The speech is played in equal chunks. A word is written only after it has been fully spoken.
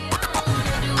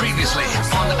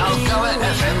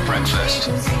Breakfast.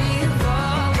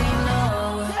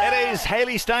 It is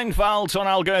Hayley Steinfeld on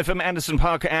Algo FM, Anderson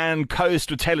Park and Coast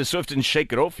with Taylor Swift and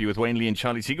Shake It Off. You with Wayne Lee and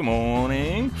Charlie C. Good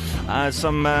morning.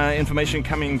 Some information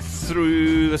coming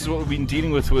through. This is what we've been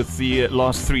dealing with the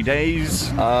last 3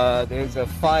 days. There's a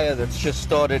fire that's just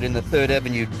started in the 3rd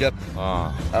Avenue dip.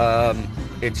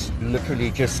 It's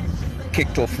literally just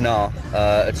kicked off now.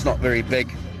 It's not very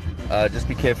big. Just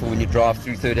be careful when you drive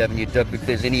through 3rd Avenue dip. If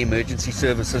there's any emergency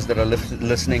services that are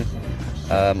listening,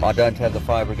 I don't have the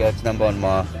fire brigade's number on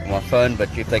my phone, but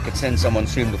if they could send someone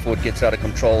soon before it gets out of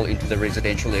control into the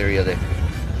residential area there.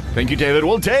 Thank you, David.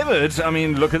 Well, David, I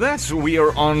mean, look at that. We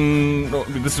are on...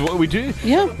 This is what we do.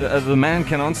 Yeah. The man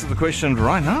can answer the question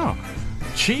right now.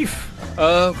 Chief.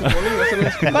 Good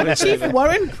morning. Got Chief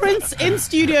Warren Prins in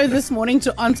studio this morning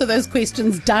to answer those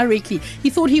questions directly. He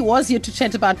thought he was here to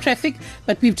chat about traffic,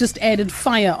 but we've just added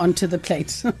fire onto the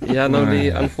plate. Yeah, no,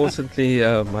 unfortunately,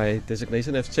 my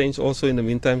designation has changed also in the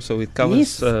meantime, so it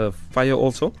covers fire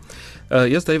also.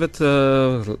 Yes, David,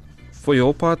 for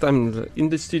your part, I'm in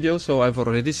the studio, so I've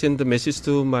already sent the message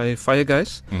to my fire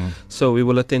guys, so we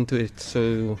will attend to it.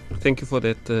 So thank you for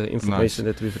that information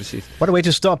that we've received. What a way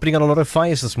to start putting on a lot of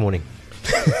fires this morning.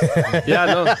 Yeah,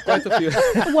 no, quite a few.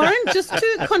 Warren, just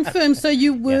to confirm, so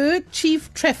you were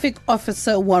Chief Traffic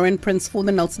Officer Warren Prins for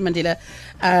the Nelson Mandela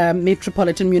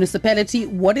Metropolitan Municipality.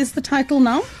 What is the title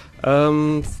now?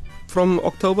 From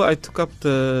October, I took up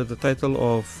the title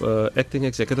of Acting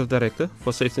Executive Director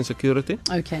for Safety and Security.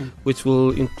 Okay. Which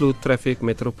will include traffic,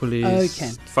 metro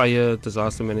police, fire,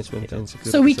 disaster management and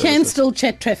security. So we can still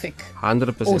chat traffic?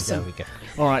 100%. Awesome. Yeah, we can.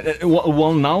 All right.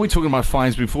 Well, now we're talking about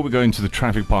fires. Before we go into the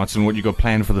traffic parts and what you got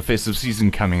planned for the festive season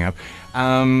coming up,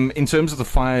 in terms of the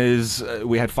fires,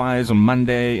 we had fires on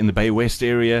Monday in the Bay West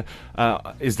area.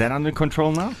 Is that under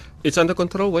control now? It's under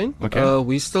control, Wayne. Okay.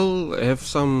 We still have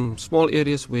some small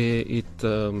areas where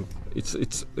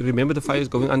it's remember the fire is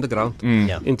going underground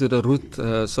into the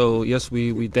root. So yes,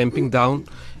 we damping down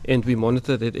and we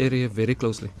monitor that area very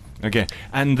closely. Okay,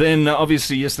 and then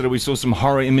obviously yesterday we saw some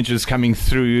horror images coming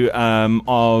through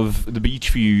of the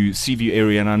Beachview, Seaview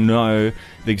area, and I know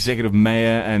the executive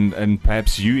mayor and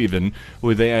perhaps you even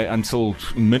were there until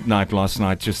midnight last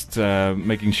night, just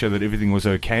making sure that everything was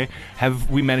okay.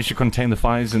 Have we managed to contain the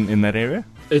fires in that area?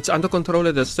 It's under control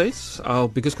at that stage. Our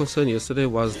biggest concern yesterday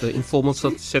was the informal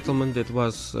settlement that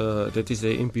is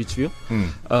there in Beachview.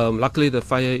 Luckily, the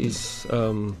fire is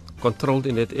controlled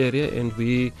in that area, and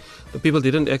the people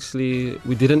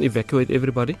we didn't evacuate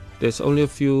everybody. There's only a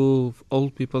few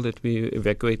old people that we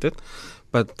evacuated,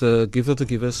 but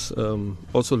givers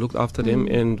also looked after them,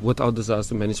 and with our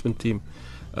disaster management team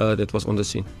that was on the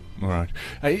scene. All right.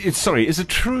 Is it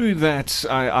true that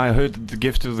I heard that the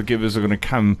gift of the givers are going to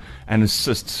come and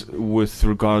assist with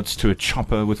regards to a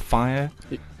chopper with fire?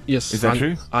 Yes. Is that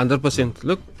true? 100%.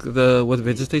 Look, with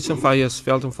vegetation fires,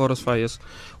 veld and forest fires,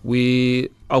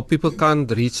 our people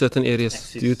can't reach certain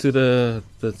areas due to the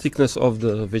thickness of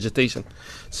the vegetation.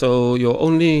 So your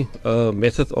only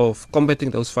method of combating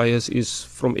those fires is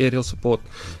from aerial support.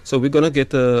 So we're going to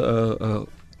get a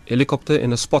helicopter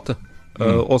and a spotter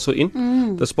also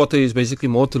in. The spotter is basically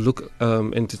more to look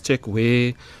and to check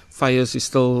where fires is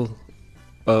still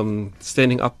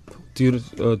standing up due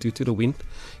to the wind,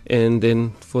 and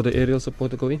then for the aerial support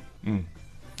to go in.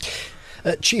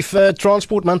 Chief,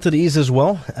 Transport Month it is as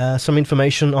well. Some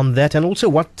information on that, and also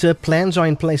what plans are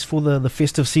in place for the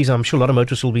festive season. I'm sure a lot of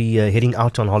motorists will be heading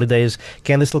out on holidays.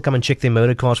 Can they still come and check their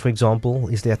motor cars, for example?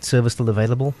 Is that service still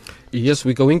available? Yes,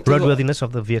 we're going to... Roadworthiness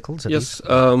of the vehicles? Yes,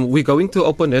 we're going to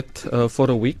open it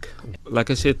for a week. Like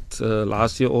I said,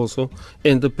 last year also,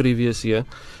 and the previous year.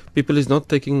 People is not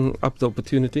taking up the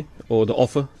opportunity or the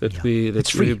offer that we're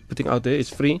putting out there. It's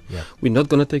free. Yeah. We're not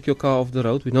going to take your car off the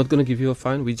road. We're not going to give you a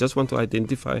fine. We just want to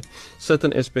identify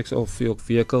certain aspects of your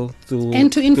vehicle to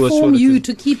inform you,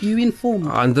 to keep you informed.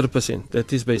 100%.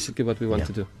 That is basically what we want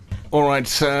to do. All right,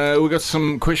 we got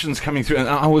some questions coming through, and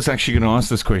I was actually going to ask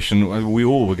this question. We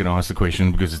all were going to ask the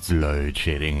question because it's load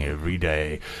shedding every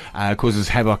day, causes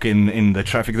havoc in the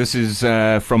traffic. This is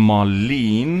from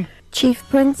Marlene. Chief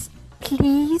Prince,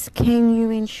 please can you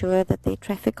ensure that the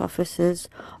traffic officers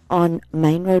on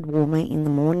Main Road Warmer in the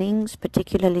mornings,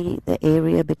 particularly the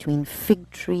area between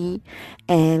Fig Tree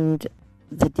and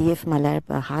the DF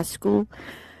Malaba High School,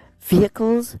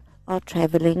 vehicles are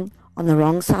travelling on the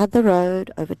wrong side of the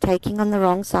road, overtaking on the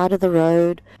wrong side of the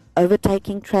road,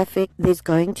 overtaking traffic. There's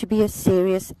going to be a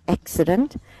serious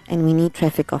accident, and we need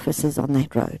traffic officers on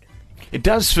that road. It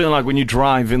does feel like when you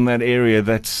drive in that area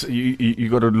that you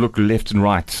got to look left and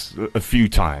right a few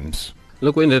times.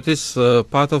 Look, when that is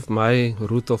part of my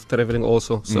route of traveling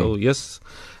also. So yes,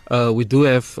 we do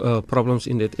have problems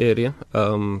in that area.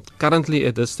 Currently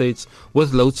at this stage,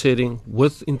 with load shedding,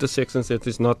 with intersections that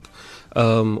is not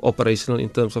operational in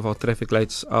terms of our traffic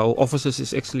lights, our officers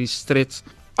is actually stretched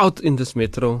out in this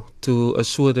metro to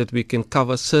assure that we can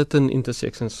cover certain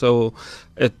intersections. So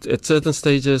at certain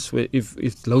stages, where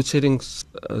if load shedding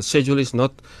schedule is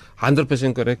not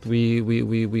 100% correct,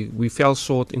 we fell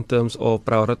short in terms of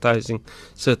prioritizing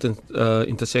certain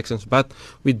intersections. But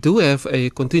we do have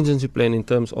a contingency plan in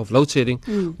terms of load shedding,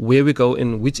 where we go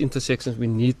and which intersections we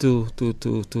need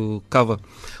to cover.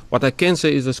 What I can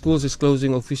say is the schools is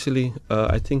closing officially,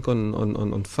 I think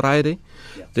on Friday.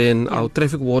 Then our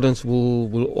traffic wardens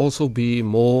will also be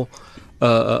more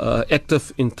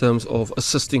active in terms of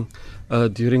assisting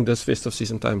during this festive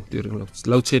season time, during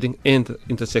load shedding and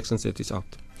intersections that is out.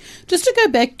 Just to go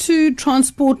back to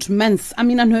Transport Month, I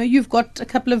mean, I know you've got a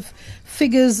couple of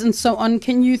figures and so on.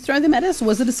 Can you throw them at us?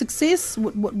 Was it a success?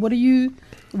 What do you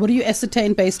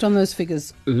ascertain based on those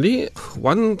figures? Lee,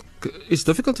 one, it's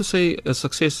difficult to say a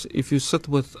success if you sit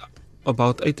with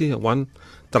about 81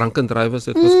 drunken drivers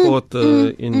that was caught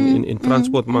in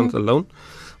Transport Month alone.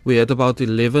 We had about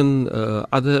 11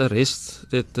 other arrests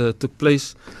that took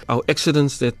place. Our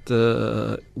accidents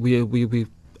that we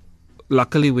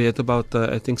luckily we had about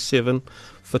I think 7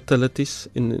 fatalities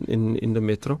in the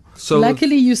metro. So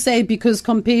luckily, you say, because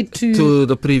compared to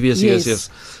the previous years, yes.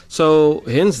 So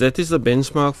hence that is the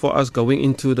benchmark for us going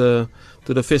into the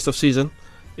festive season,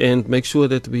 and make sure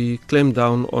that we clamp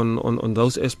down on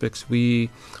those aspects. We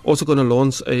also going to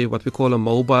launch what we call a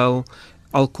mobile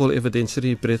alcohol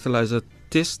evidentiary breathalyzer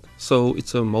test. So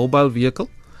it's a mobile vehicle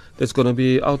that's going to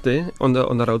be out there on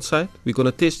the roadside. We're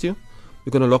going to test you. We're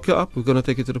going to lock you up. We're going to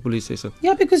take you to the police station.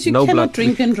 Yeah, because you cannot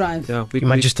drink and drive. Yeah, you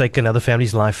might just take another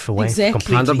family's life away.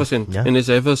 Exactly. Completely. 100%. Yeah. And it's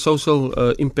have a social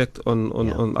impact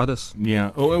on others. Yeah,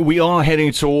 we are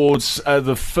heading towards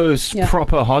the first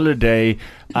proper holiday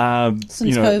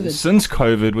since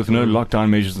COVID, with no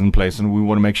lockdown measures in place, and we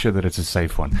want to make sure that it's a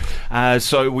safe one.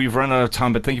 So we've run out of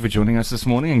time, but thank you for joining us this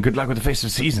morning, and good luck with the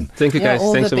festive season. Thank you, guys.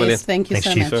 All Thanks the a million. best. Thank you Thanks,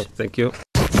 so Chief. much. Thank you.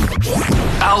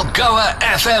 Algoa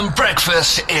FM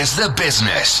Breakfast is the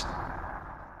business.